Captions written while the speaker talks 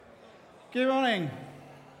Good morning.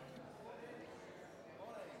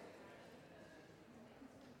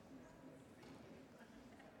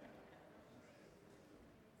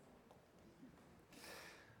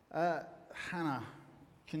 Hannah,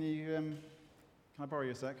 can I borrow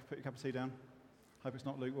you a sec? Put your cup of tea down. Hope it's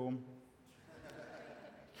not lukewarm.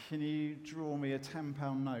 Can you draw me a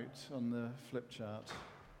 £10 note on the flip chart?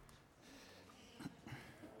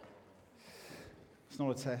 It's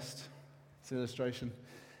not a test, it's an illustration.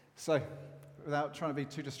 So, without trying to be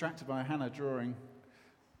too distracted by Hannah drawing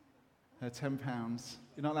her £10,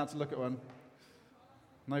 you're not allowed to look at one.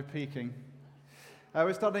 No peeking.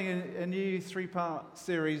 We're starting a new 3-part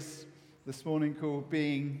series this morning called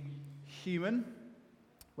Being Human.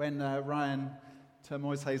 When Ryan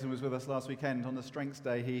Termoishazen was with us last weekend on the Strengths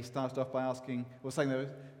Day, he started off by saying there were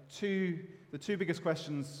the two biggest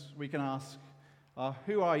questions we can ask are,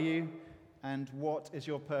 who are you and what is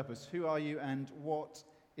your purpose? Who are you and what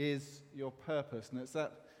is your purpose? And it's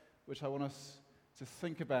that which I want us to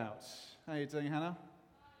think about. How are you doing, Hannah?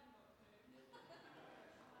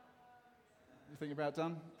 You think you're about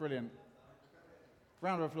done? Brilliant.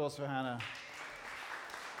 Round of applause for Hannah.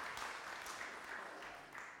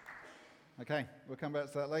 Okay, we'll come back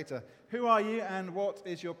to that later. Who are you and what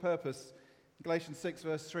is your purpose? Galatians 6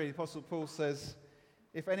 verse 3, the Apostle Paul says,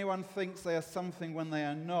 if anyone thinks they are something when they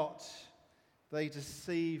are not, they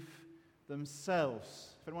deceive themselves.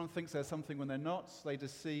 If anyone thinks they're something when they're not, they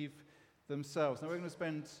deceive themselves. Now we're going to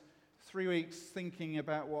spend 3 weeks thinking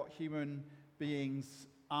about what human beings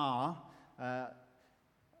are.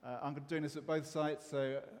 I'm doing this at both sites,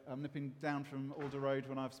 so I'm nipping down from Alder Road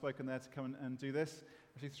when I've spoken there to come and do this.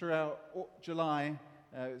 Actually, throughout July,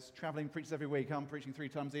 it's travelling preachers every week. I'm preaching 3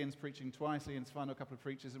 times, Ian's preaching twice, Ian's final couple of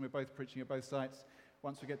preachers, and we're both preaching at both sites.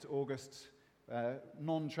 Once we get to August,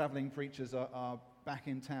 non-travelling preachers are back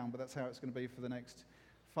in town, but that's how it's going to be for the next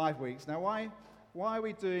 5 weeks. Now, why are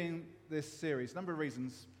we doing this series? A number of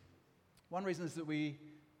reasons. One reason is that we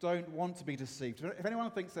don't want to be deceived. If anyone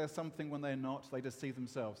thinks they're something when they're not, they deceive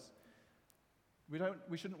themselves.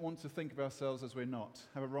 We shouldn't want to think of ourselves as we're not,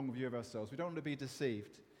 have a wrong view of ourselves. We don't want to be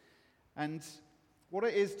deceived. And what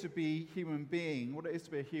it is to be human being, what it is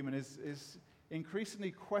to be a human is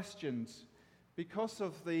increasingly questioned because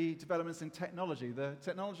of the developments in technology. The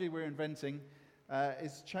technology we're inventing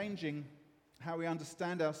is changing how we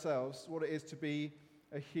understand ourselves, what it is to be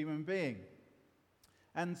a human being.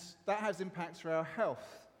 And that has impacts for our health.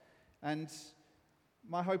 And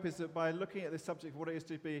my hope is that by looking at this subject of what it is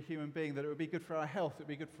to be a human being, that it would be good for our health, it would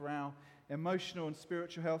be good for our emotional and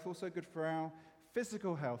spiritual health, also good for our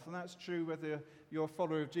physical health. And that's true whether you're a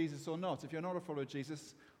follower of Jesus or not. If you're not a follower of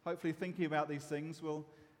Jesus, hopefully thinking about these things will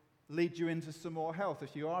lead you into some more health.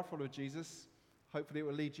 If you are a follower of Jesus, hopefully it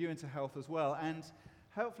will lead you into health as well. And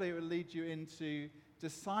hopefully it will lead you into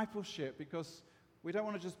discipleship, because we don't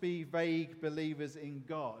want to just be vague believers in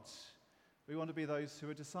God. We want to be those who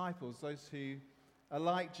are disciples, those who are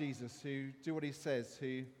like Jesus, who do what he says,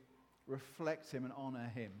 who reflect him and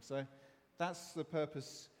honor him. So that's the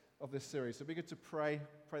purpose of this series. So it'd be good to pray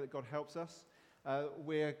that God helps us.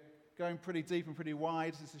 We're going pretty deep and pretty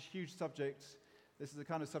wide. This is a huge subject. This is the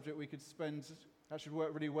kind of subject we could spend, that should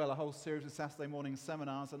work really well, a whole series of Saturday morning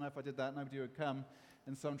seminars. I don't know if I did that, nobody would come.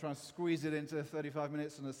 And so I'm trying to squeeze it into 35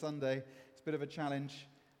 minutes on a Sunday. It's a bit of a challenge.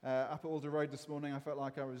 Up at Alder Road this morning, I felt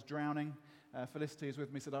like I was drowning. Felicity is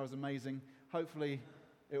with me, said I was amazing. Hopefully,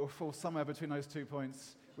 it will fall somewhere between those 2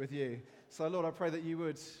 points with you. So, Lord, I pray that you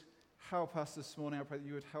would help us this morning. I pray that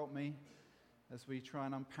you would help me as we try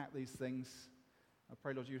and unpack these things. I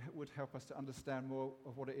pray, Lord, you would help us to understand more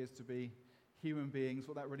of what it is to be human beings,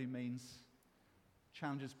 what that really means,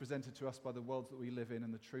 challenges presented to us by the world that we live in,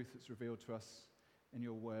 and the truth that's revealed to us in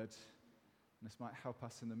your word. And this might help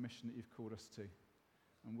us in the mission that you've called us to,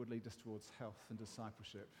 and would lead us towards health and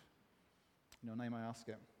discipleship. In your name I ask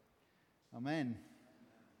it. Amen.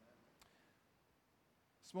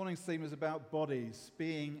 This morning's theme is about bodies,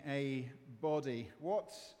 being a body.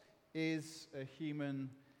 What is a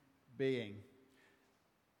human being?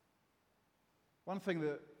 One thing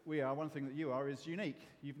that we are, one thing that you are, is unique.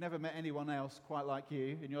 You've never met anyone else quite like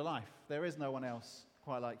you in your life. There is no one else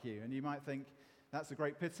quite like you. And you might think that's a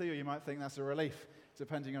great pity, or you might think that's a relief,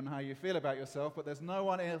 depending on how you feel about yourself. But there's no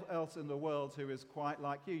one else in the world who is quite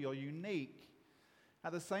like you. You're unique.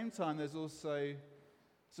 At the same time, there's also a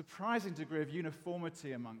surprising degree of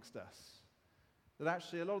uniformity amongst us. That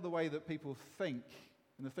actually a lot of the way that people think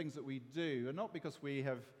and the things that we do are not because we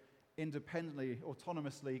have independently,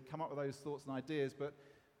 autonomously come up with those thoughts and ideas, but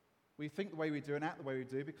we think the way we do and act the way we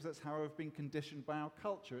do because that's how we've been conditioned by our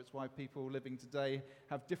culture. It's why people living today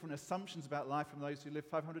have different assumptions about life from those who lived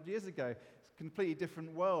 500 years ago. It's completely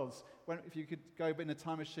different worlds. If you could go in a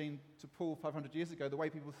time machine to Paul 500 years ago, the way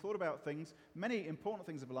people thought about things, many important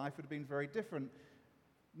things of life would have been very different.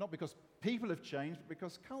 Not because people have changed, but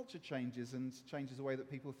because culture changes and changes the way that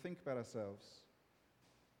people think about ourselves.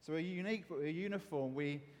 So we're unique, but we're uniform.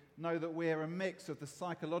 We know that we're a mix of the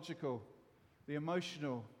psychological, the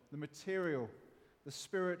emotional, the material, the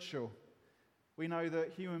spiritual. We know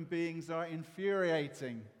that human beings are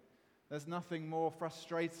infuriating. There's nothing more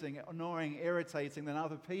frustrating, annoying, irritating than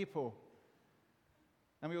other people.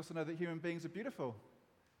 And we also know that human beings are beautiful,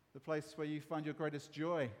 the place where you find your greatest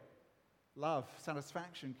joy, love,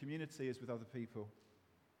 satisfaction, community is with other people.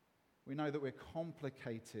 We know that we're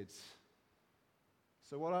complicated.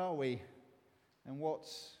 So what are we, and what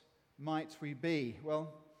might we be?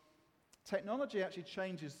 Well, technology actually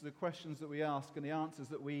changes the questions that we ask and the answers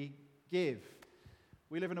that we give.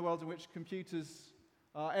 We live in a world in which computers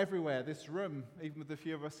are everywhere. This room, even with the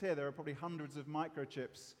few of us here, there are probably hundreds of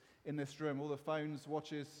microchips in this room. All the phones,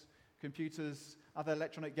 watches, computers, other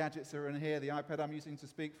electronic gadgets are in here, the iPad I'm using to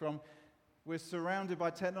speak from. We're surrounded by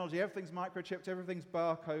technology. Everything's microchipped, everything's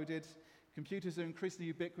barcoded. Computers are increasingly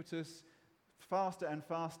ubiquitous, faster and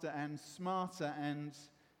faster, and smarter and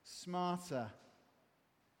smarter.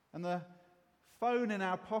 And the phone in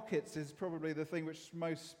our pockets is probably the thing which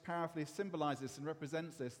most powerfully symbolizes and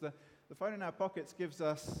represents this. The phone in our pockets gives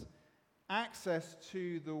us access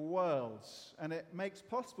to the world, and it makes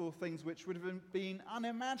possible things which would have been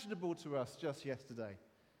unimaginable to us just yesterday.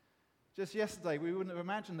 Just yesterday, we wouldn't have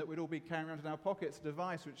imagined that we'd all be carrying around in our pockets a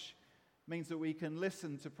device which means that we can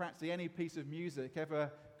listen to practically any piece of music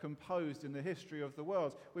ever composed in the history of the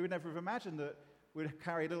world. We would never have imagined that we'd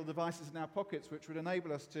carry little devices in our pockets which would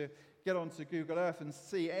enable us to get onto Google Earth and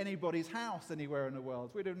see anybody's house anywhere in the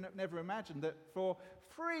world. We'd have never imagined that for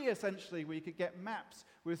free, essentially, we could get maps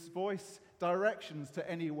with voice directions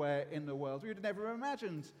to anywhere in the world. We would have never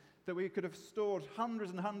imagined that we could have stored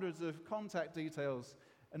hundreds and hundreds of contact details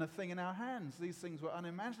in a thing in our hands. These things were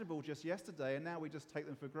unimaginable just yesterday, and now we just take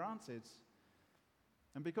them for granted.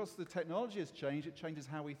 And because the technology has changed, it changes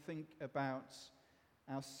how we think about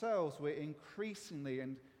ourselves. We're increasingly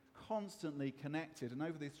and constantly connected. And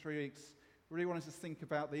over these 3 weeks, we really wanted to think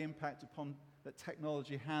about the impact that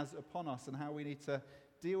technology has upon us and how we need to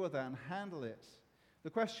deal with that and handle it. The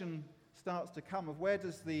question starts to come of where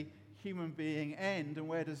does the human being end and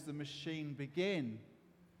where does the machine begin?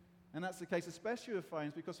 And that's the case especially with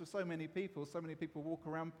phones, because for so many people walk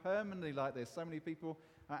around permanently like this. So many people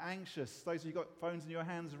are anxious. Those of you who've got phones in your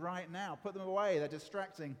hands right now, put them away. They're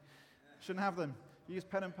distracting. Shouldn't have them. Use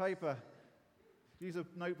pen and paper. Use a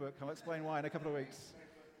notebook. I'll explain why in a couple of weeks.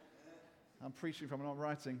 I'm preaching from, I'm not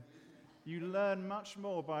writing. You learn much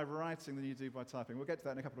more by writing than you do by typing. We'll get to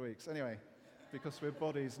that in a couple of weeks. Anyway, because we're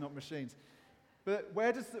bodies, not machines. But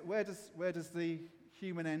where does the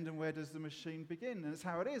human end and where does the machine begin? And it's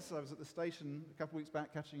how it is. I was at the station a couple of weeks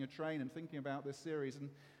back catching a train and thinking about this series and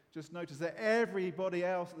just noticed that everybody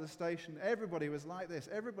else at the station, everybody was like this.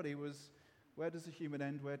 Everybody was, where does the human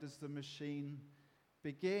end? Where does the machine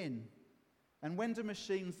begin? And when do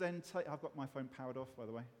machines then take... I've got my phone powered off, by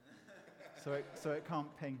the way, so it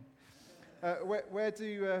can't ping. When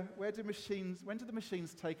do the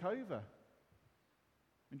machines take over?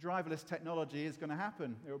 And driverless technology is going to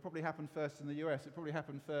happen. It will probably happen first in the US. It probably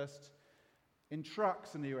happened first in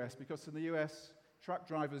trucks in the US, because in the US, truck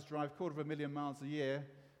drivers drive 250,000 miles a year,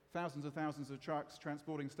 thousands of trucks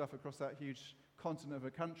transporting stuff across that huge continent of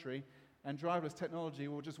a country, and driverless technology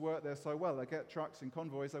will just work there so well. They get trucks in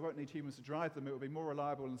convoys, they won't need humans to drive them, it will be more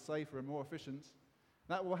reliable and safer and more efficient.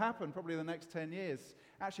 That will happen probably in the next 10 years.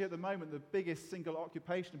 Actually, at the moment, the biggest single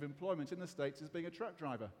occupation of employment in the States is being a truck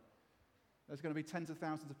driver. There's going to be tens of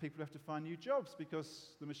thousands of people who have to find new jobs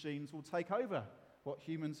because the machines will take over what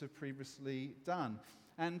humans have previously done.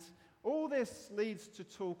 And all this leads to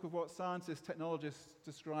talk of what scientists, technologists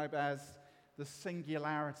describe as the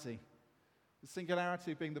singularity. The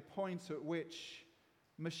singularity being the point at which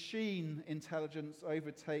machine intelligence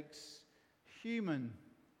overtakes human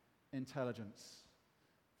intelligence.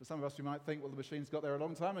 For some of us, we might think, well, the machines got there a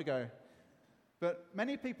long time ago. But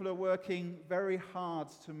many people are working very hard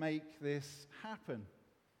to make this happen.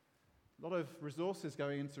 A lot of resources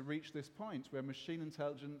going in to reach this point where machine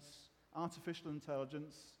intelligence, artificial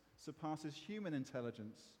intelligence, surpasses human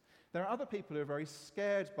intelligence. There are other people who are very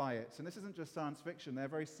scared by it, and this isn't just science fiction. They're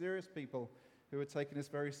very serious people who are taking this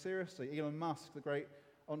very seriously. Elon Musk, the great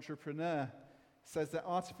entrepreneur, says that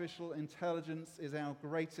artificial intelligence is our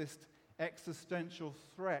greatest existential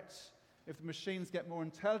threat. If the machines get more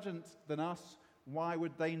intelligent than us, why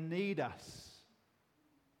would they need us?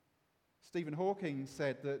 Stephen Hawking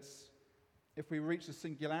said that If we reach the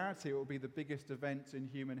singularity, it will be the biggest event in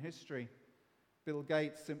human history. Bill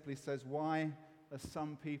Gates simply says, why are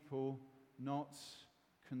some people not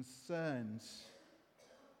concerned?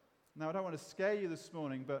 Now, I don't want to scare you this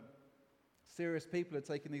morning, but serious people are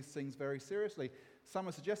taking these things very seriously. Some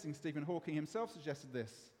are suggesting, Stephen Hawking himself suggested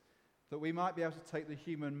this, that we might be able to take the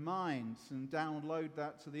human mind and download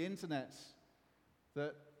that to the internet,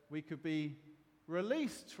 that we could be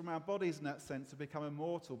released from our bodies in that sense to become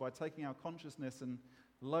immortal by taking our consciousness and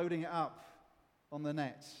loading it up on the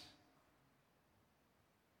net.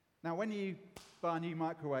 Now, when you buy a new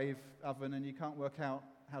microwave oven and you can't work out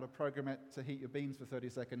how to program it to heat your beans for 30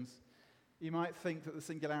 seconds, you might think that the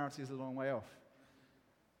singularity is a long way off.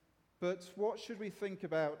 But what should we think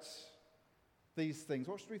about these things?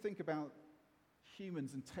 What should we think about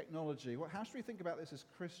humans and technology? How should we think about this as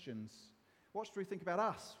Christians? What should we think about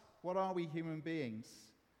us? What are we human beings?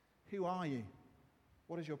 Who are you?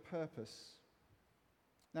 What is your purpose?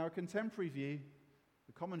 Now, a contemporary view,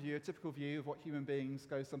 a common view, a typical view of what human beings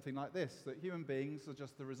goes something like this, that human beings are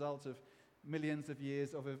just the result of millions of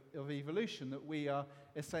years of evolution, that we are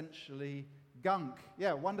essentially gunk.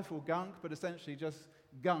 Yeah, wonderful gunk, but essentially just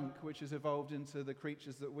gunk, which has evolved into the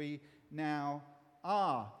creatures that we now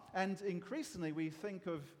are. And increasingly, we think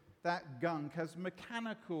of that gunk as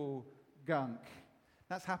mechanical gunk.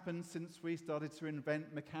 That's happened since we started to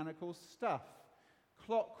invent mechanical stuff.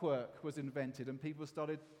 Clockwork was invented, and people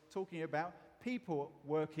started talking about people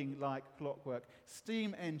working like clockwork.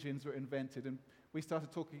 Steam engines were invented, and we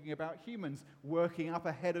started talking about humans working up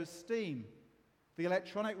ahead of steam. The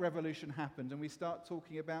electronic revolution happened, and we start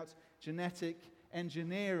talking about genetic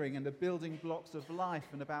engineering and the building blocks of life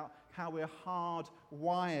and about how we're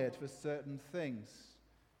hardwired for certain things.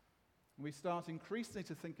 We start increasingly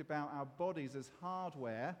to think about our bodies as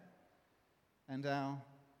hardware and our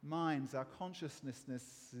minds, our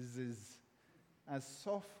consciousnesses as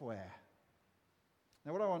software.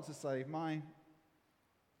 Now, what I want to say, my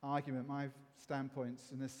argument, my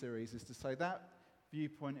standpoints in this series is to say that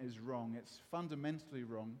viewpoint is wrong. It's fundamentally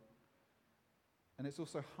wrong, and it's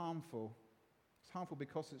also harmful. It's harmful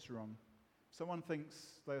because it's wrong. If someone thinks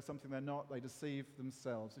they are something they're not, they deceive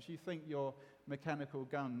themselves. If you think you're mechanical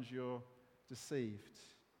guns, you're deceived.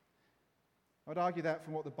 I would argue that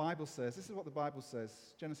from what the Bible says. This is what the Bible says,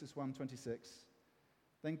 Genesis 1:26.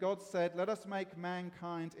 Then God said, "Let us make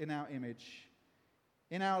mankind in our image,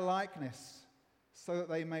 in our likeness, so that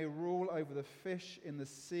they may rule over the fish in the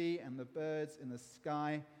sea and the birds in the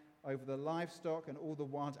sky, over the livestock and all the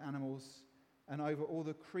wild animals, and over all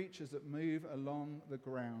the creatures that move along the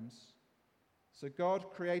ground." So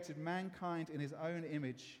God created mankind in his own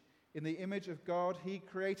image. In the image of God, he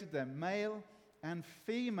created them. Male and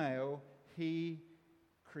female, he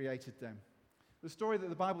created them. The story that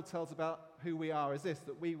the Bible tells about who we are is this,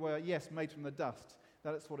 that we were, yes, made from the dust.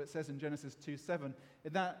 That's what it says in Genesis 2:7.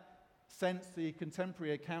 In that sense, the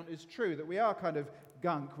contemporary account is true, that we are kind of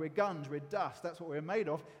gunk, we're gunge, we're dust, that's what we're made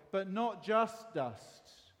of, but not just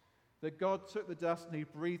dust. That God took the dust and he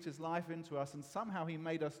breathed his life into us, and somehow he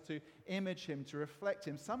made us to image him, to reflect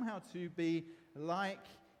him, somehow to be like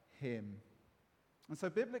him. And so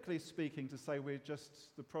biblically speaking, to say we're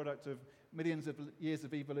just the product of millions of years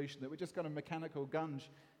of evolution, that we're just kind of mechanical gunge,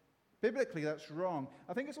 biblically that's wrong.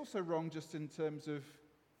 I think it's also wrong just in terms of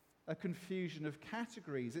a confusion of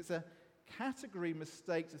categories. It's a category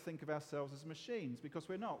mistake to think of ourselves as machines, because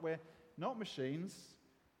we're not. We're not machines.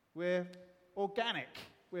 We're organic.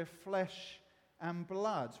 We're flesh and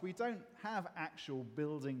blood. We don't have actual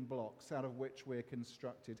building blocks out of which we're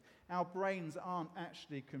constructed. Our brains aren't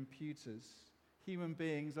actually computers. Human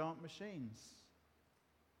beings aren't machines.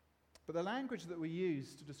 But the language that we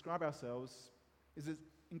use to describe ourselves is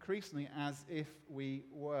increasingly as if we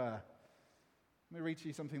were. Let me read to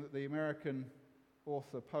you something that the American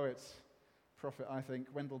author, poet, prophet, I think,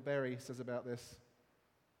 Wendell Berry says about this.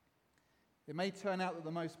 It may turn out that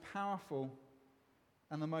the most powerful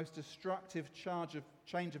and the most destructive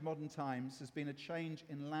change of modern times has been a change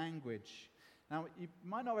in language. Now, you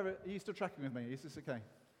might not ever, are you still tracking with me? Is this okay?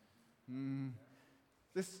 You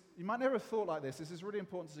might never have thought like this. This is really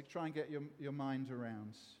important to try and get your mind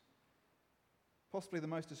around. Possibly the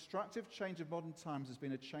most destructive change of modern times has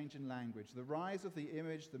been a change in language. The rise of the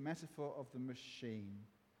image, the metaphor of the machine.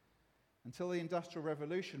 Until the Industrial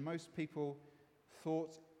Revolution, most people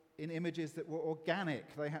thought in images that were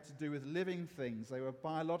organic. They had to do with living things. They were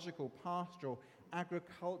biological, pastoral,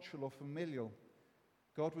 agricultural, or familial.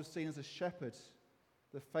 God was seen as a shepherd,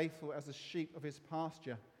 the faithful as the sheep of his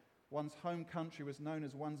pasture. One's home country was known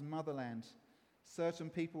as one's motherland. Certain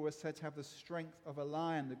people were said to have the strength of a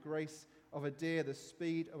lion, the grace of a deer, the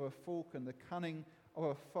speed of a falcon, the cunning of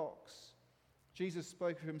a fox. Jesus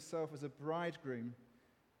spoke of himself as a bridegroom.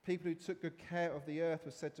 People who took good care of the earth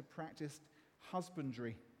were said to practice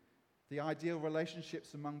husbandry. The ideal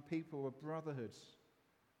relationships among people were brotherhood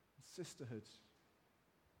and sisterhood.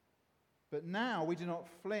 But now we do not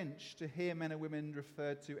flinch to hear men and women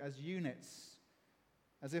referred to as units,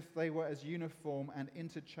 as if they were as uniform and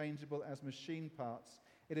interchangeable as machine parts.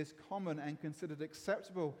 It is common and considered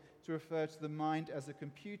acceptable to refer to the mind as a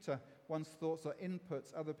computer. One's thoughts are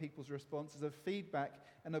inputs, other people's responses are feedback,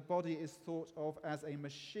 and a body is thought of as a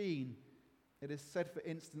machine. It is said, for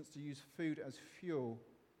instance, to use food as fuel,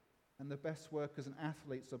 and the best workers and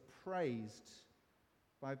athletes are praised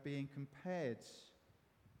by being compared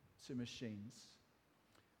to machines.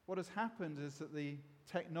 What has happened is that the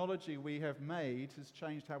technology we have made has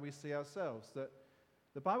changed how we see ourselves. That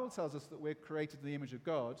the Bible tells us that we're created in the image of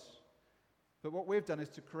God, but what we've done is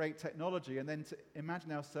to create technology and then to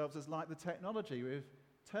imagine ourselves as like the technology. We've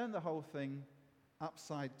turned the whole thing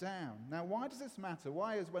upside down. Now, why does this matter?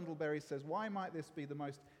 Why, as Wendell Berry says, why might this be the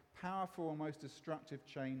most powerful and most destructive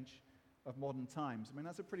change of modern times? I mean,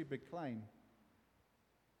 that's a pretty big claim.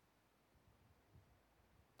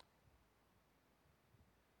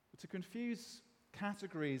 But to confuse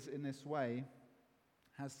categories in this way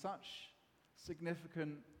has such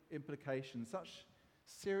significant implications, such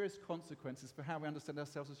serious consequences for how we understand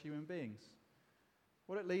ourselves as human beings.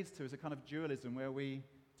 What it leads to is a kind of dualism where we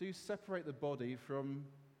do separate the body from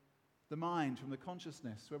the mind, from the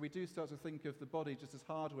consciousness, where we do start to think of the body just as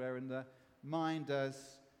hardware and the mind as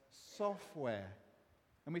software.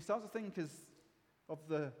 And we start to think of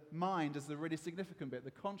the mind as the really significant bit,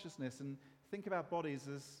 the consciousness, and think of our bodies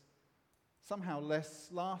as somehow less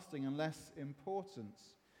lasting and less important.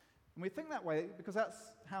 And we think that way because that's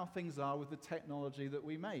how things are with the technology that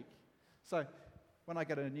we make. So when I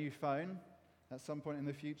get a new phone at some point in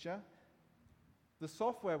the future, the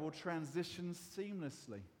software will transition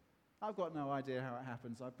seamlessly. I've got no idea how it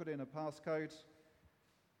happens. I put in a passcode,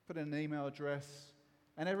 put in an email address,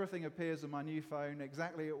 and everything appears on my new phone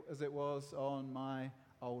exactly as it was on my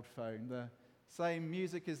old phone. The same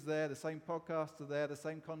music is there, the same podcasts are there, the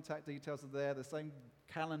same contact details are there, the same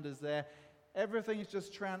calendar's there. Everything is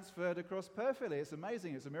just transferred across perfectly. It's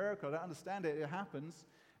amazing. It's a miracle. I don't understand it. It happens.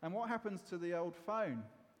 And what happens to the old phone?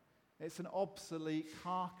 It's an obsolete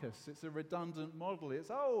carcass. It's a redundant model.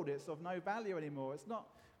 It's old. It's of no value anymore. It's not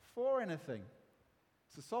for anything.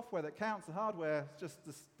 It's the software that counts. The hardware is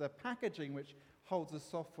just the packaging which holds the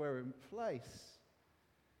software in place.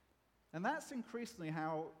 And that's increasingly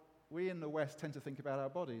how we in the West tend to think about our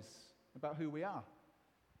bodies, about who we are.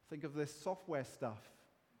 Think of this software stuff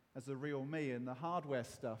as the real me, and the hardware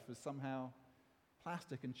stuff as somehow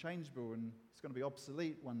plastic and changeable, and it's going to be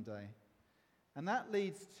obsolete one day. And that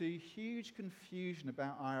leads to huge confusion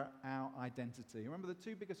about our identity. Remember the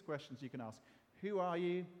two biggest questions you can ask: who are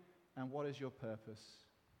you, and what is your purpose?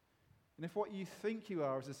 And if what you think you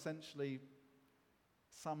are is essentially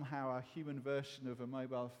somehow a human version of a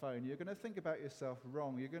mobile phone, you're going to think about yourself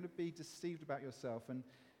wrong. You're going to be deceived about yourself, and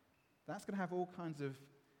that's going to have all kinds of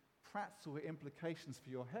practical implications for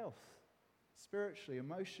your health, spiritually,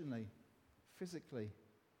 emotionally, physically.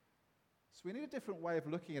 So we need a different way of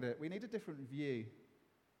looking at it. We need a different view.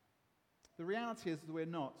 The reality is that we're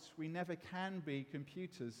not. We never can be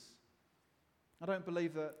computers. I don't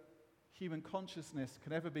believe that human consciousness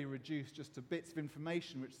can ever be reduced just to bits of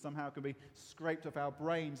information which somehow can be scraped off our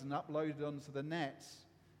brains and uploaded onto the net.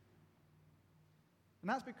 And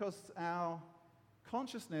that's because our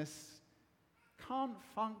consciousness can't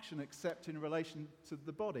function except in relation to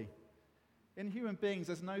the body. In human beings,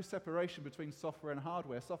 there's no separation between software and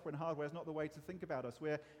hardware. Software and hardware is not the way to think about us.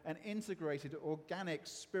 We're an integrated, organic,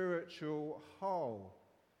 spiritual whole.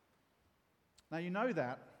 Now, you know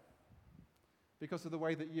that because of the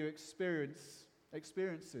way that you experience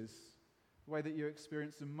experiences, the way that you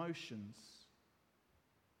experience emotions.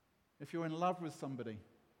 If you're in love with somebody,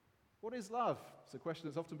 what is love? It's a question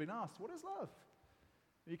that's often been asked. What is love?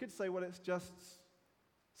 You could say, well, it's just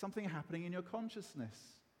something happening in your consciousness.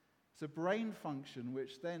 It's a brain function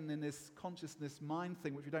which then in this consciousness mind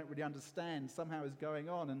thing, which we don't really understand, somehow is going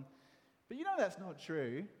on. But you know that's not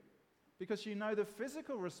true, because you know the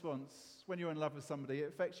physical response when you're in love with somebody. It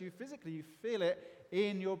affects you physically. You feel it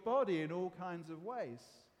in your body in all kinds of ways.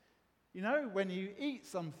 You know when you eat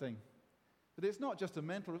something, that it's not just a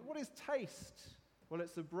mental. What is taste? Well,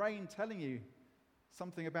 it's the brain telling you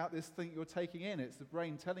something about this thing you're taking in. It's the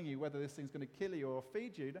brain telling you whether this thing's going to kill you or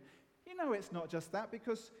feed you. You know it's not just that,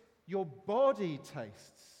 because your body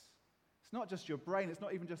tastes. It's not just your brain. It's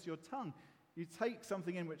not even just your tongue. You take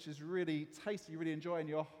something in which is really tasty, you really enjoy, and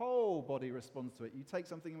your whole body responds to it. You take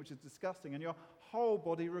something which is disgusting, and your whole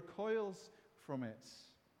body recoils from it.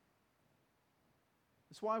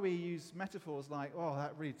 It's why we use metaphors like, oh,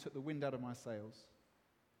 that really took the wind out of my sails.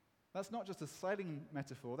 That's not just a sailing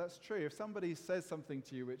metaphor. That's true. If somebody says something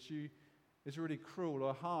to you which is really cruel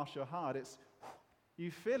or harsh or hard, you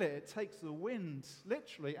feel it. It takes the wind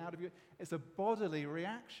literally out of you. It's a bodily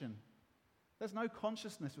reaction. There's no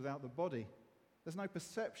consciousness without the body. There's no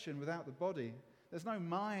perception without the body. There's no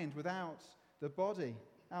mind without the body.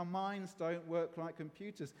 Our minds don't work like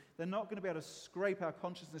computers. They're not going to be able to scrape our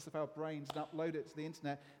consciousness of our brains and upload it to the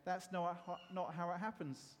internet. That's not how it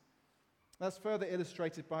happens. That's further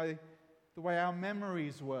illustrated by the way our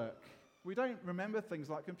memories work. We don't remember things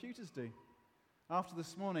like computers do. After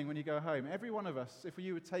this morning, when you go home, every one of us, if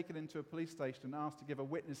you were taken into a police station and asked to give a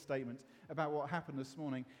witness statement about what happened this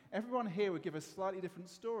morning, everyone here would give a slightly different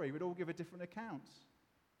story. We'd all give a different account.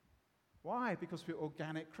 Why? Because we're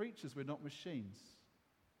organic creatures. We're not machines.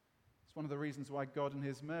 It's one of the reasons why God in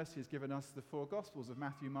his mercy has given us the 4 Gospels of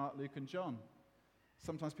Matthew, Mark, Luke, and John.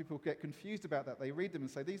 Sometimes people get confused about that. They read them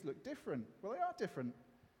and say, these look different. Well, they are different.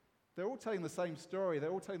 They're all telling the same story.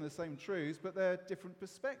 They're all telling the same truths, but they're different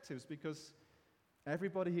perspectives because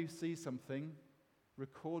everybody who sees something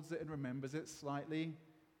records it and remembers it slightly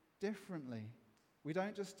differently. We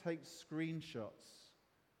don't just take screenshots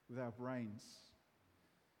with our brains.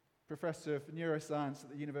 Professor of neuroscience at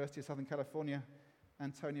the University of Southern California,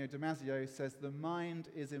 Antonio Damasio, says the mind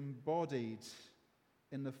is embodied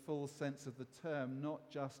in the full sense of the term, not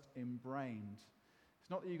just embrained. It's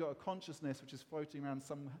not that you've got a consciousness which is floating around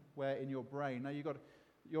somewhere in your brain. No,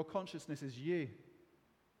 your consciousness is you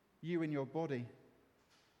in your body.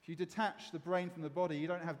 If you detach the brain from the body, you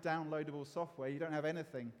don't have downloadable software, you don't have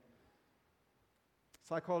anything.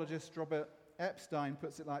 Psychologist Robert Epstein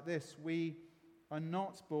puts it like this: we are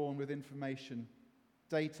not born with information,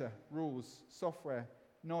 data, rules, software,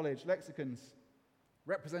 knowledge, lexicons,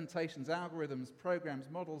 representations, algorithms, programs,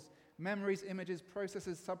 models, memories, images,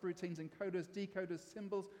 processors, subroutines, encoders, decoders,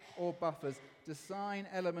 symbols, or buffers, design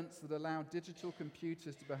elements that allow digital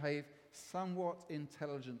computers to behave somewhat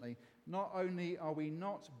intelligently. Not only are we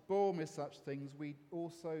not born with such things, we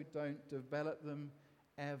also don't develop them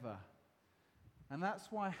ever. And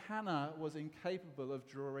that's why Hannah was incapable of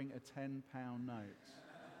drawing a £10 note.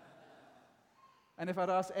 And if I'd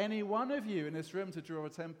asked any one of you in this room to draw a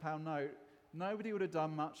 £10 note, nobody would have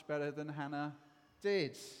done much better than Hannah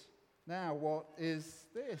did. Now, what is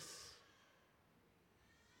this?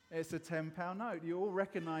 It's a £10 note. You all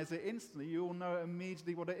recognize it instantly. You all know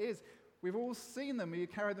immediately what it is. We've all seen them. We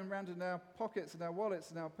carry them around in our pockets, in our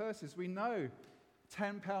wallets, in our purses. We know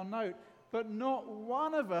 £10 note. But not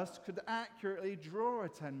one of us could accurately draw a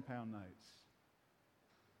 £10 note.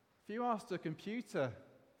 If you asked a computer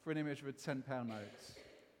for an image of a £10 note,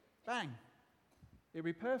 bang, it'd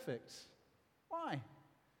be perfect. Why?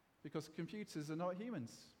 Because computers are not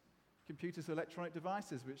humans. Computers are electronic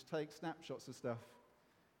devices which take snapshots of stuff.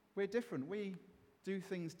 We're different. We do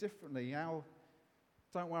things differently.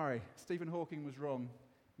 Don't worry, Stephen Hawking was wrong.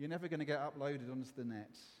 You're never going to get uploaded onto the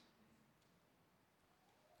net.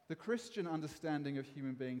 The Christian understanding of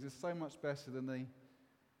human beings is so much better than the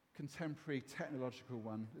contemporary technological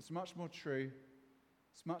one. It's much more true.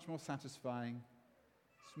 It's much more satisfying.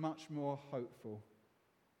 It's much more hopeful.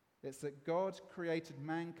 It's that God created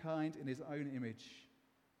mankind in his own image.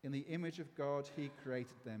 In the image of God, he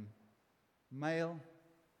created them. Male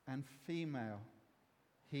and female,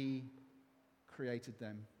 he created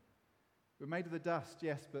them. We're made of the dust,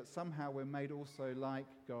 yes, but somehow we're made also like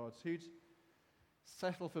God. Who'd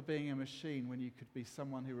settle for being a machine when you could be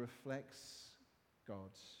someone who reflects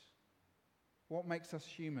God? What makes us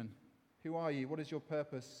human? Who are you? What is your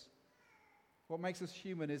purpose? What makes us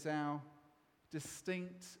human is our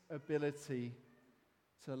distinct ability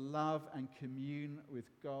to love and commune with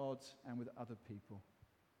God and with other people.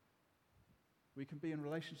 We can be in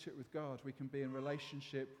relationship with God. We can be in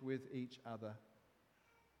relationship with each other.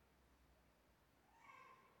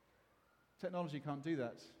 Technology can't do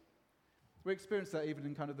that. We experience that even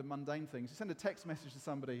in kind of the mundane things. You send a text message to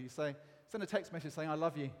somebody, send a text message saying, I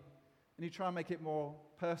love you. And you try and make it more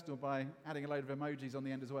personal by adding a load of emojis on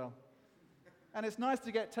the end as well. And it's nice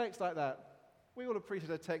to get text like that. We all appreciate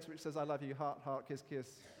a text which says, I love you, heart, heart, kiss, kiss,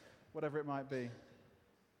 whatever it might be.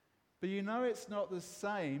 But you know it's not the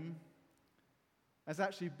same as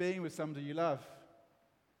actually being with somebody you love.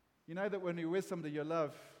 You know that when you're with somebody you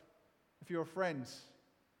love, if you're a friend,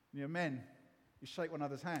 and you're men, you shake one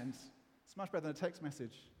another's hands. It's much better than a text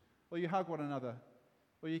message. Or you hug one another.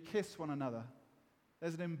 Or you kiss one another.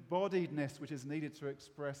 There's an embodiedness which is needed to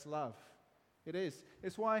express love. It is.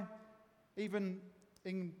 It's why even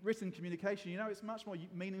in written communication, it's much more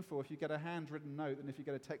meaningful if you get a handwritten note than if you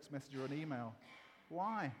get a text message or an email.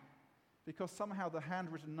 Why? Because somehow the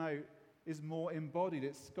handwritten note is more embodied.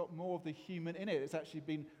 It's got more of the human in it. It's actually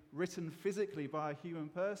been written physically by a human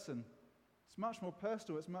person. It's much more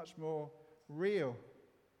personal. It's much more real.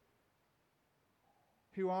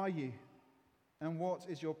 Who are you? And what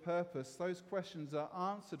is your purpose? Those questions are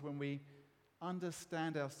answered when we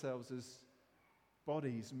understand ourselves as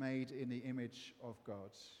bodies made in the image of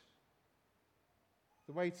God.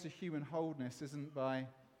 The way to human wholeness isn't by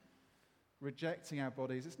rejecting our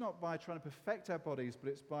bodies. It's not by trying to perfect our bodies, but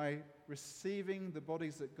it's by receiving the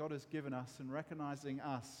bodies that God has given us and recognizing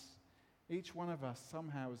us. Each one of us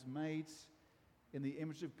somehow is made in the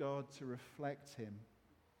image of God to reflect Him.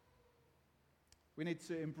 We need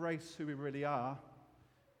to embrace who we really are.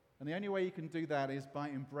 And the only way you can do that is by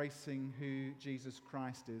embracing who Jesus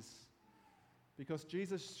Christ is. Because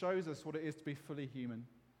Jesus shows us what it is to be fully human.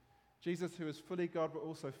 Jesus, who is fully God but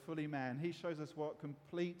also fully man, He shows us what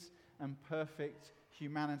complete and perfect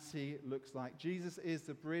humanity looks like. Jesus is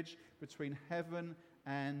the bridge between heaven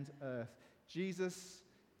and earth. Jesus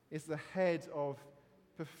is the head of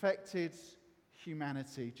perfected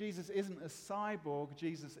humanity. Jesus isn't a cyborg,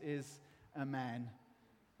 Jesus is a man.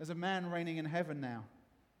 There's a man reigning in heaven now,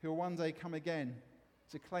 who will one day come again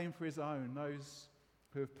to claim for His own those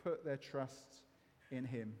who have put their trust in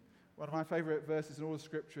Him. One of my favorite verses in all of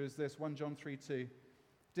Scripture is this, 1 John 3:2.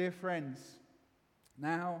 Dear friends,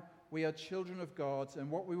 now we are children of God, and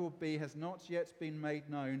what we will be has not yet been made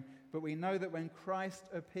known, but we know that when Christ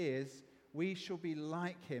appears, we shall be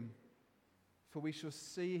like Him, for we shall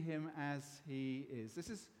see Him as He is. This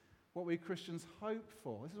is what we Christians hope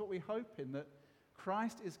for. This is what we hope in, that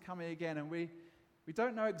Christ is coming again, and we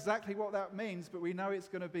don't know exactly what that means, but we know it's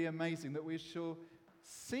going to be amazing, that we shall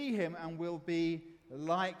see Him and will be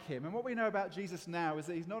like Him. And what we know about Jesus now is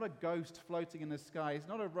that He's not a ghost floating in the sky. He's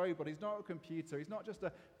not a robot. He's not a computer. He's not just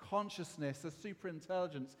a consciousness, a super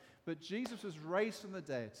intelligence. But Jesus was raised from the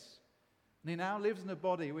dead. And He now lives in a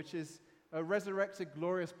body which is a resurrected,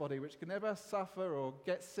 glorious body, which can never suffer or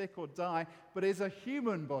get sick or die, but is a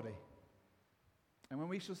human body. And when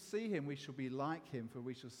we shall see Him, we shall be like Him, for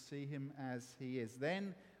we shall see Him as He is.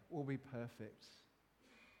 Then we'll be perfect.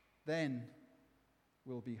 Then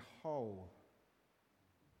we'll be whole.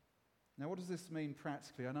 Now, what does this mean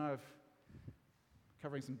practically? I know I'm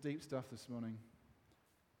covering some deep stuff this morning.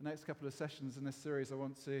 The next couple of sessions in this series, I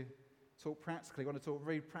want to talk practically. I want to talk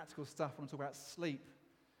very practical stuff. I want to talk about sleep.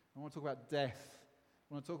 I want to talk about death.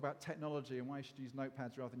 I want to talk about technology and why you should use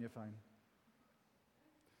notepads rather than your phone.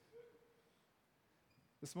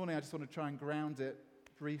 This morning, I just want to try and ground it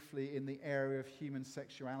briefly in the area of human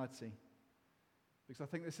sexuality. Because I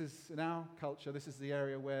think this is, in our culture, this is the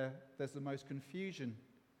area where there's the most confusion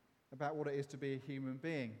about what it is to be a human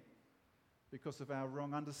being, because of our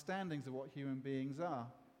wrong understandings of what human beings are.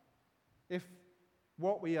 If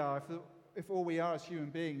what we are, if all we are as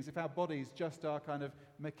human beings, if our bodies just are kind of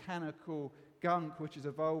mechanical gunk which has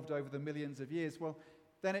evolved over the millions of years, well,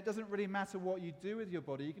 then it doesn't really matter what you do with your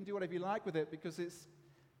body. You can do whatever you like with it because it's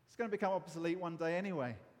going to become obsolete one day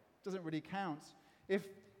anyway. It doesn't really count. If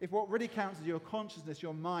what really counts is your consciousness,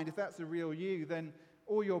 your mind, if that's the real you, then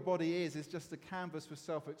all your body is just a canvas for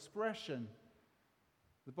self-expression.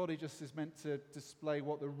 The body just is meant to display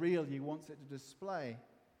what the real you wants it to display.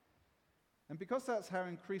 And because that's how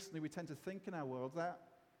increasingly we tend to think in our world, that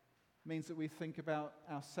means that we think about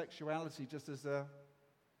our sexuality just as a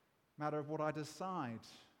matter of what I decide,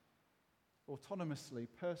 autonomously,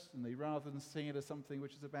 personally, rather than seeing it as something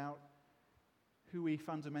which is about who we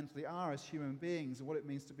fundamentally are as human beings and what it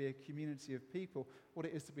means to be a community of people, what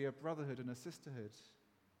it is to be a brotherhood and a sisterhood.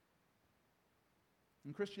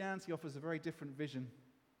 And Christianity offers a very different vision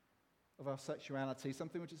of our sexuality,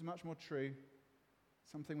 something which is much more true,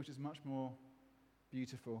 something which is much more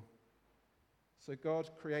beautiful. So God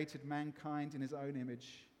created mankind in His own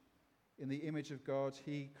image. In the image of God,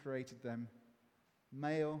 He created them.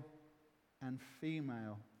 Male and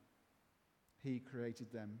female, He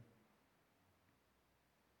created them.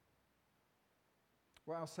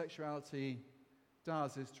 What our sexuality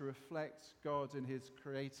does is to reflect God in His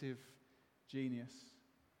creative genius.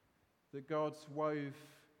 That God wove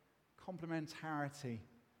complementarity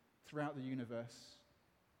throughout the universe.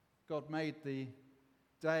 God made the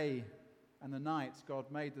day and the night.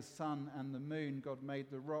 God made the sun and the moon. God made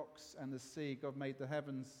the rocks and the sea. God made the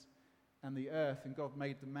heavens and the earth. And God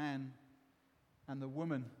made the man and the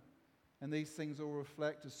woman. And these things all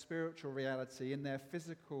reflect a spiritual reality in their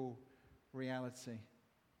physical reality.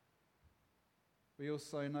 We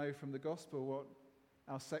also know from the gospel what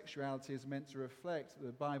our sexuality is meant to reflect.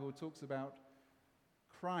 The Bible talks about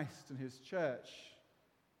Christ and his church,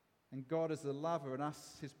 and God as the lover, and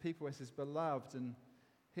us, his people, as his beloved, and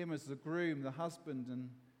him as the groom, the husband, and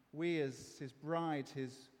we as his bride,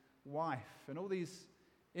 his wife, and all these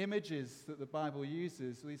images that the Bible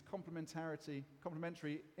uses, all these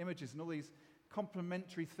complementary images, and all these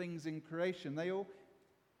complementary things in creation, they all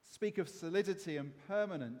speak of solidity and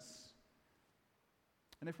permanence.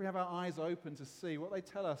 And if we have our eyes open to see, what they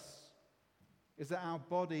tell us is that our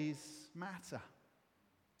bodies matter.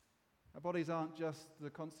 Our bodies aren't just the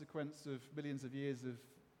consequence of millions of years of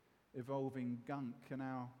evolving gunk, and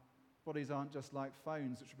our bodies aren't just like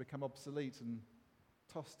phones which will become obsolete and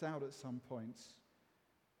tossed out at some point.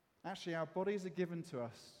 Actually, our bodies are given to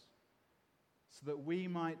us so that we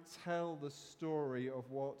might tell the story of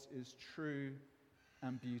what is true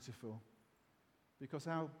and beautiful. Because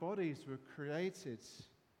our bodies were created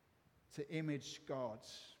to image God.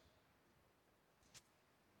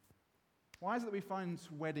 Why is it that we find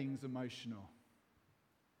weddings emotional?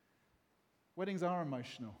 Weddings are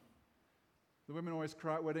emotional. The women always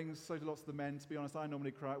cry at weddings, so do lots of the men. To be honest, I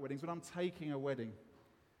normally cry at weddings. When I'm taking a wedding,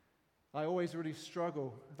 I always really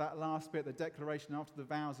struggle with that last bit, the declaration after the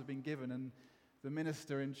vows have been given, and the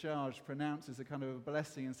minister in charge pronounces a kind of a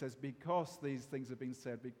blessing and says, because these things have been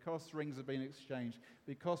said, because rings have been exchanged,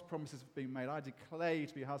 because promises have been made, I declare you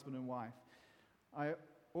to be husband and wife. I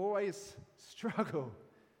always struggle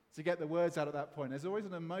to get the words out at that point. There's always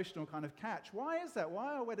an emotional kind of catch. Why is that?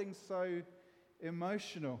 Why are weddings so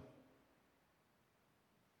emotional?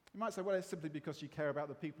 You might say, well, it's simply because you care about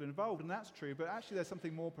the people involved, and that's true, but actually there's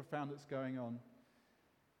something more profound that's going on.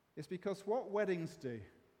 It's because what weddings do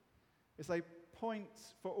is they point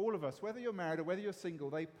for all of us, whether you're married or whether you're single,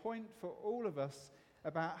 they point for all of us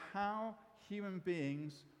about how human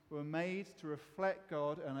beings were made to reflect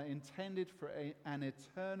God and are intended for an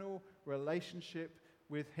eternal relationship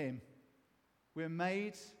with him. We're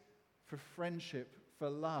made for friendship, for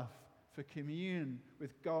love, for communion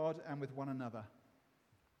with God and with one another.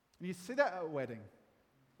 And you see that at a wedding,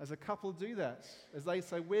 as a couple do that, as they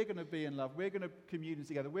say, we're going to be in love, we're going to commune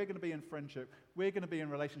together, we're going to be in friendship, we're going to be in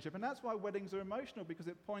relationship. And that's why weddings are emotional, because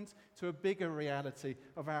it points to a bigger reality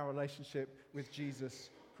of our relationship with Jesus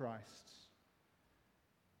Christ.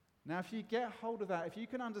 Now, if you get hold of that, if you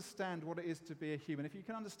can understand what it is to be a human, if you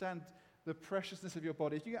can understand the preciousness of your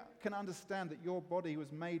body, if you can understand that your body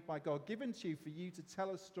was made by God, given to you for you to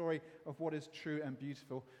tell a story of what is true and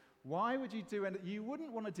beautiful, why would you do anything? You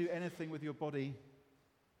wouldn't want to do anything with your body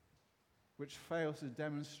which fails to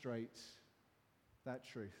demonstrate that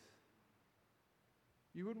truth.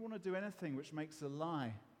 You wouldn't want to do anything which makes a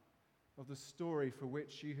lie of the story for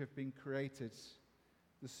which you have been created,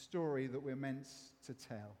 the story that we're meant to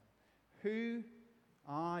tell. Who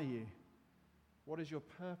are you? What is your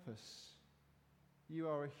purpose? You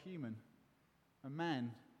are a human, a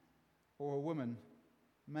man or a woman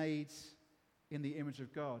made in the image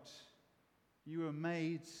of God. You are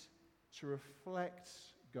made to reflect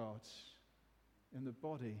God in the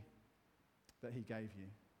body that he gave you.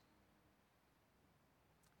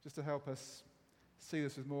 Just to help us see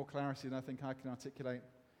this with more clarity than I think I can articulate,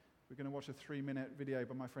 we're going to watch a 3-minute video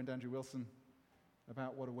by my friend Andrew Wilson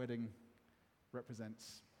about what a wedding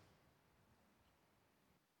represents.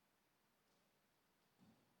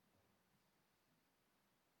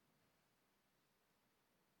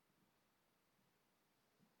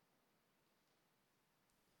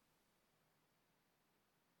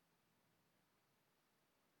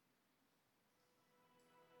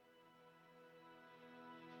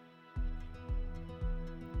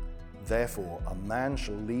 Therefore, a man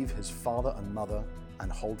shall leave his father and mother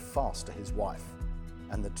and hold fast to his wife,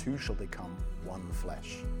 and the two shall become one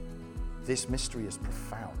flesh. This mystery is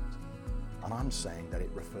profound, and I'm saying that it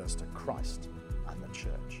refers to Christ and the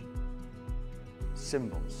church.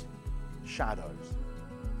 Symbols, shadows,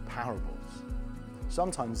 parables.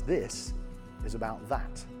 Sometimes this is about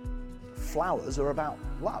that. Flowers are about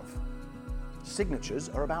love. Signatures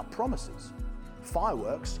are about promises.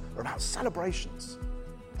 Fireworks are about celebrations.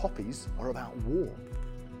 Poppies are about war.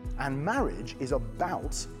 And marriage is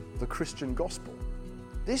about the Christian gospel.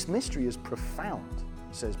 This mystery is profound,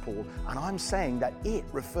 says Paul, and I'm saying that it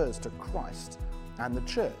refers to Christ and the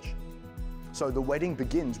church. So the wedding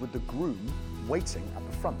begins with the groom waiting at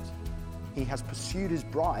the front. He has pursued his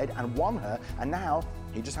bride and won her, and now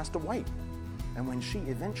he just has to wait. And when she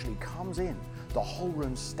eventually comes in, the whole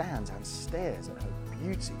room stands and stares at her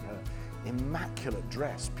beauty, her immaculate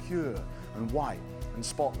dress, pure and white and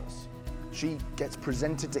spotless. She gets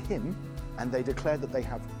presented to him, and they declare that they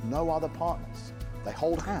have no other partners. They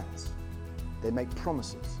hold hands. They make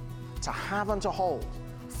promises to have and to hold,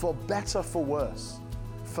 for better, for worse,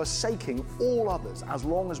 forsaking all others as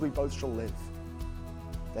long as we both shall live.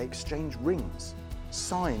 They exchange rings,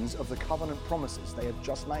 signs of the covenant promises they have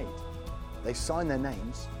just made. They sign their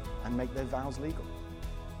names and make their vows legal.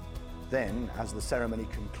 Then, as the ceremony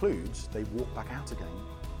concludes, they walk back out again,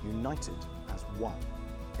 united as one.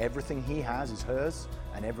 Everything he has is hers,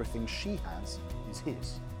 and everything she has is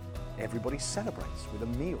his. Everybody celebrates with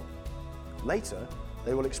a meal. Later,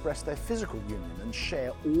 they will express their physical union and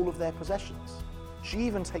share all of their possessions. She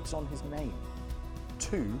even takes on his name.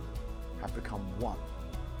 Two have become one.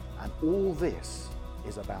 And all this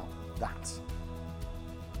is about that.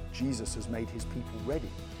 Jesus has made his people ready.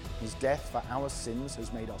 His death for our sins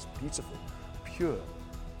has made us beautiful, pure,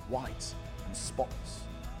 white, and spotless.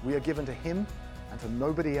 We are given to him and to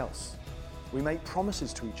nobody else. We make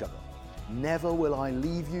promises to each other. Never will I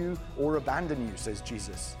leave you or abandon you, says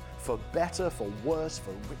Jesus, for better, for worse,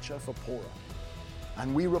 for richer, for poorer.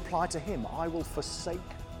 And we reply to him, I will forsake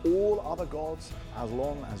all other gods as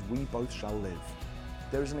long as we both shall live.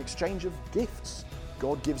 There is an exchange of gifts.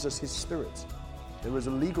 God gives us his Spirit. There is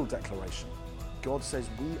a legal declaration. God says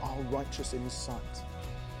we are righteous in his sight.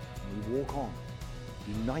 And we walk on,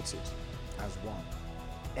 united as one.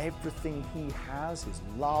 Everything he has, his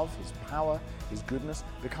love, his power, his goodness,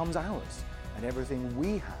 becomes ours. And everything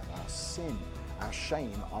we have, our sin, our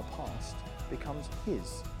shame, our past, becomes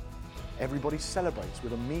his. Everybody celebrates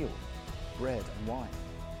with a meal, bread and wine.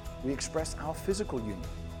 We express our physical union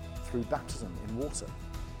through baptism in water.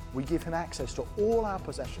 We give him access to all our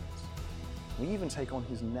possessions. We even take on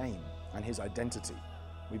his name and his identity.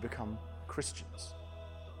 We become Christians.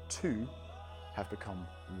 Two have become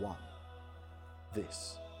one.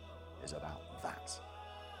 This is about that.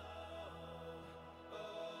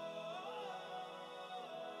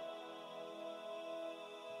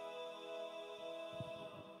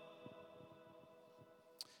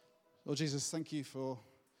 Lord Jesus, thank you for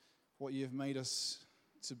what you have made us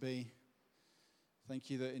to be. Thank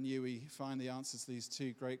you that in you we find the answers to these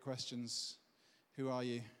two great questions. Who are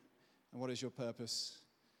you and what is your purpose?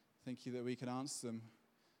 Thank you that we can answer them,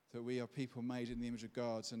 that we are people made in the image of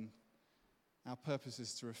God, and our purpose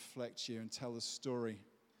is to reflect you and tell the story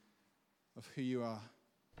of who you are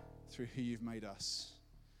through who you've made us.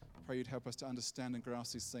 I pray you'd help us to understand and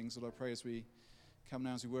grasp these things. Lord, I pray as we come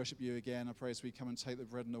now, as we worship you again, I pray as we come and take the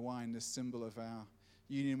bread and the wine, this symbol of our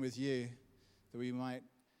union with you, that we might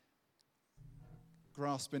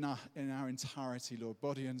grasp in our entirety, Lord,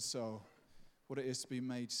 body and soul, what it is to be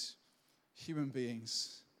made human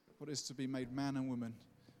beings, what it is to be made man and woman,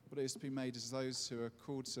 what it is to be made as those who are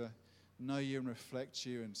called to know you and reflect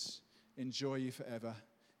you and enjoy you forever.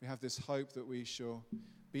 We have this hope that we shall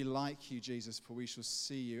be like you, Jesus, for we shall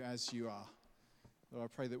see you as you are. Lord,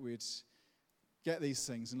 I pray that we'd get these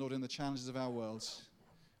things, and Lord, in the challenges of our world,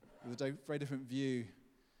 with a very different view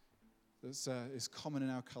that is common in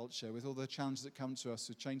our culture, with all the challenges that come to us,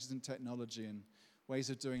 with changes in technology and ways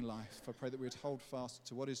of doing life, I pray that we'd hold fast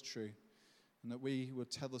to what is true, and that we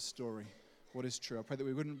would tell the story, what is true. I pray that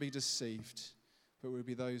we wouldn't be deceived, but we would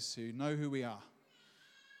be those who know who we are,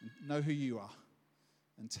 and know who you are,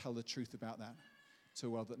 and tell the truth about that to a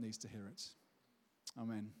world that needs to hear it.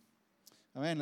 Amen. Amen.